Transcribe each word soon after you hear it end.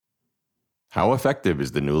How effective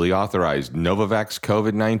is the newly authorized Novavax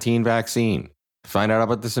COVID-19 vaccine? Find out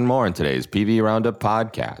about this and more in today's PV Roundup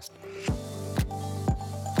podcast.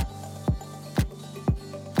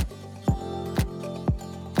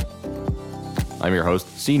 I'm your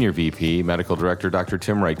host, Senior VP, Medical Director Dr.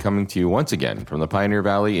 Tim Wright, coming to you once again from the Pioneer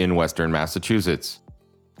Valley in Western Massachusetts.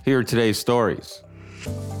 Here are today's stories.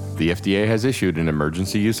 The FDA has issued an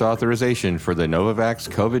emergency use authorization for the Novavax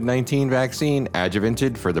COVID-19 vaccine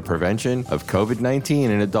adjuvanted for the prevention of COVID-19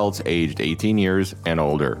 in adults aged 18 years and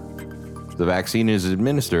older. The vaccine is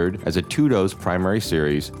administered as a 2-dose primary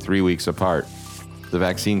series 3 weeks apart. The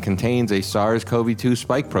vaccine contains a SARS-CoV-2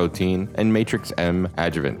 spike protein and matrix M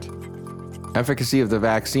adjuvant. Efficacy of the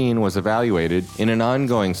vaccine was evaluated in an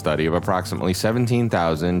ongoing study of approximately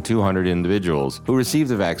 17,200 individuals who received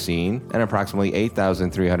the vaccine and approximately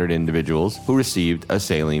 8,300 individuals who received a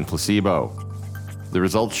saline placebo. The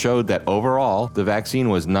results showed that overall, the vaccine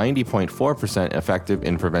was 90.4% effective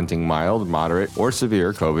in preventing mild, moderate, or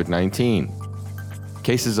severe COVID-19.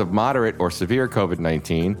 Cases of moderate or severe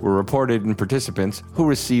COVID-19 were reported in participants who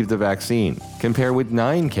received the vaccine, compared with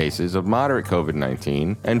 9 cases of moderate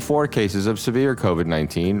COVID-19 and 4 cases of severe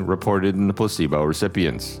COVID-19 reported in the placebo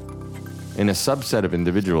recipients. In a subset of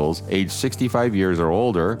individuals aged 65 years or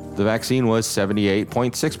older, the vaccine was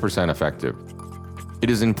 78.6% effective. It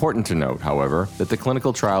is important to note, however, that the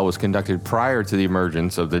clinical trial was conducted prior to the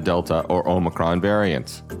emergence of the Delta or Omicron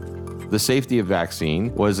variants. The safety of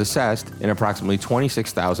vaccine was assessed in approximately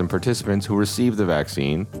 26,000 participants who received the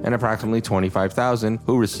vaccine and approximately 25,000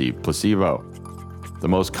 who received placebo. The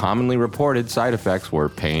most commonly reported side effects were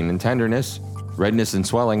pain and tenderness, redness and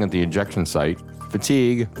swelling at the injection site,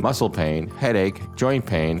 fatigue, muscle pain, headache, joint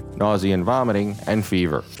pain, nausea and vomiting, and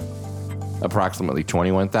fever. Approximately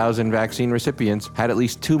 21,000 vaccine recipients had at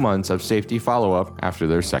least 2 months of safety follow-up after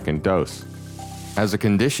their second dose. As a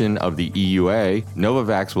condition of the EUA,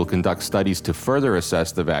 Novavax will conduct studies to further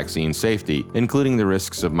assess the vaccine's safety, including the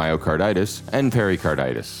risks of myocarditis and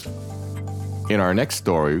pericarditis. In our next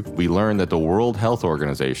story, we learn that the World Health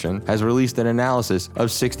Organization has released an analysis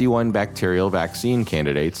of 61 bacterial vaccine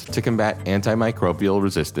candidates to combat antimicrobial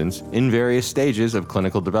resistance in various stages of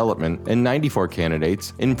clinical development and 94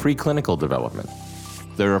 candidates in preclinical development.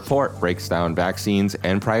 The report breaks down vaccines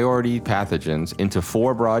and priority pathogens into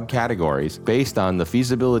 4 broad categories based on the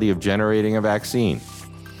feasibility of generating a vaccine.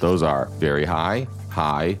 Those are very high,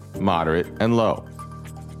 high, moderate, and low.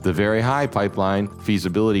 The very high pipeline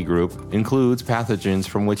feasibility group includes pathogens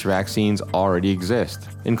from which vaccines already exist,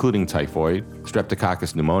 including typhoid,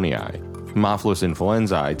 Streptococcus pneumoniae, Haemophilus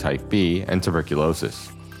influenzae type B, and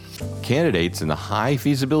tuberculosis. Candidates in the high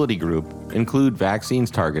feasibility group include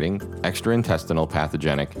vaccines targeting extraintestinal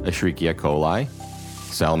pathogenic Escherichia coli,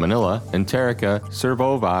 Salmonella, Enterica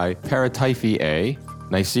cerevisiae, Paratyphi A,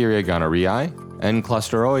 Neisseria gonorrhoeae, and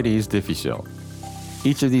Clostridoides difficile.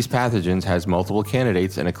 Each of these pathogens has multiple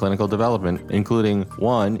candidates in a clinical development, including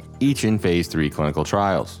 1 each in phase 3 clinical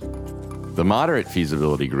trials. The moderate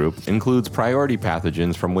feasibility group includes priority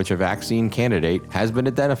pathogens from which a vaccine candidate has been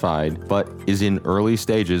identified but is in early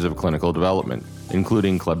stages of clinical development,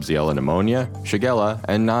 including Klebsiella pneumonia, Shigella,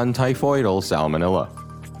 and non-typhoidal Salmonella.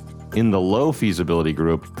 In the low feasibility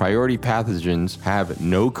group, priority pathogens have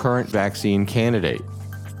no current vaccine candidate.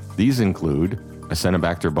 These include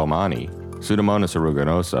Acinetobacter baumannii, Pseudomonas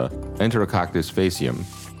aeruginosa, Enterococcus faecium,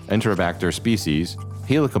 Enterobacter species,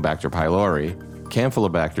 Helicobacter pylori,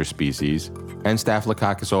 Campylobacter species, and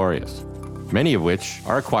Staphylococcus aureus, many of which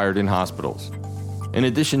are acquired in hospitals. In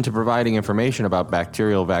addition to providing information about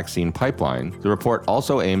bacterial vaccine pipeline, the report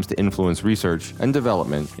also aims to influence research and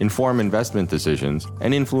development, inform investment decisions,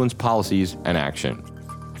 and influence policies and action.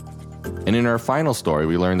 And in our final story,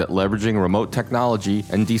 we learned that leveraging remote technology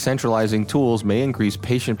and decentralizing tools may increase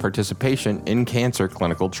patient participation in cancer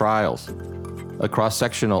clinical trials. A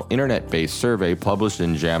cross-sectional internet-based survey published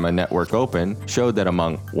in JAMA Network Open showed that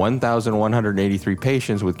among 1,183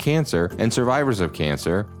 patients with cancer and survivors of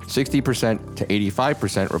cancer, 60% to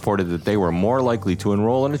 85% reported that they were more likely to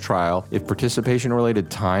enroll in a trial if participation-related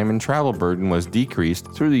time and travel burden was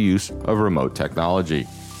decreased through the use of remote technology.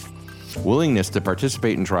 Willingness to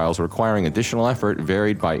participate in trials requiring additional effort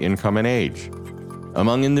varied by income and age.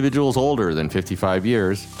 Among individuals older than 55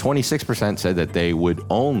 years, 26% said that they would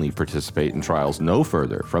only participate in trials no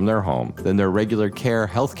further from their home than their regular care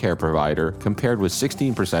healthcare provider, compared with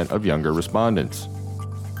 16% of younger respondents.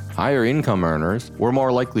 Higher income earners were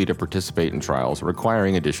more likely to participate in trials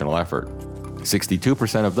requiring additional effort.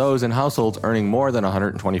 62% of those in households earning more than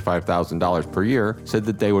 $125,000 per year said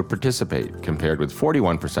that they would participate, compared with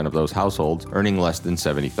 41% of those households earning less than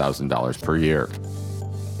 $70,000 per year.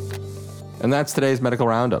 And that's today's Medical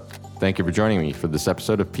Roundup. Thank you for joining me for this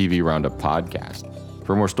episode of PV Roundup Podcast.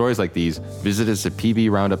 For more stories like these, visit us at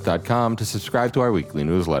pvroundup.com to subscribe to our weekly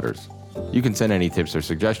newsletters. You can send any tips or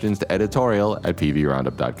suggestions to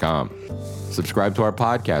editorial@pvroundup.com. Subscribe to our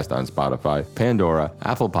podcast on Spotify, Pandora,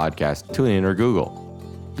 Apple Podcasts, TuneIn, or Google.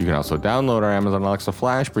 You can also download our Amazon Alexa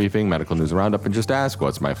Flash Briefing Medical News Roundup and just ask,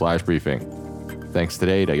 "What's my Flash Briefing?" Thanks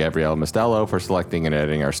today to Gabrielle Mostello for selecting and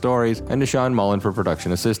editing our stories, and to Sean Mullen for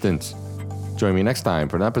production assistance. Join me next time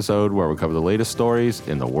for an episode where we cover the latest stories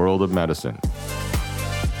in the world of medicine.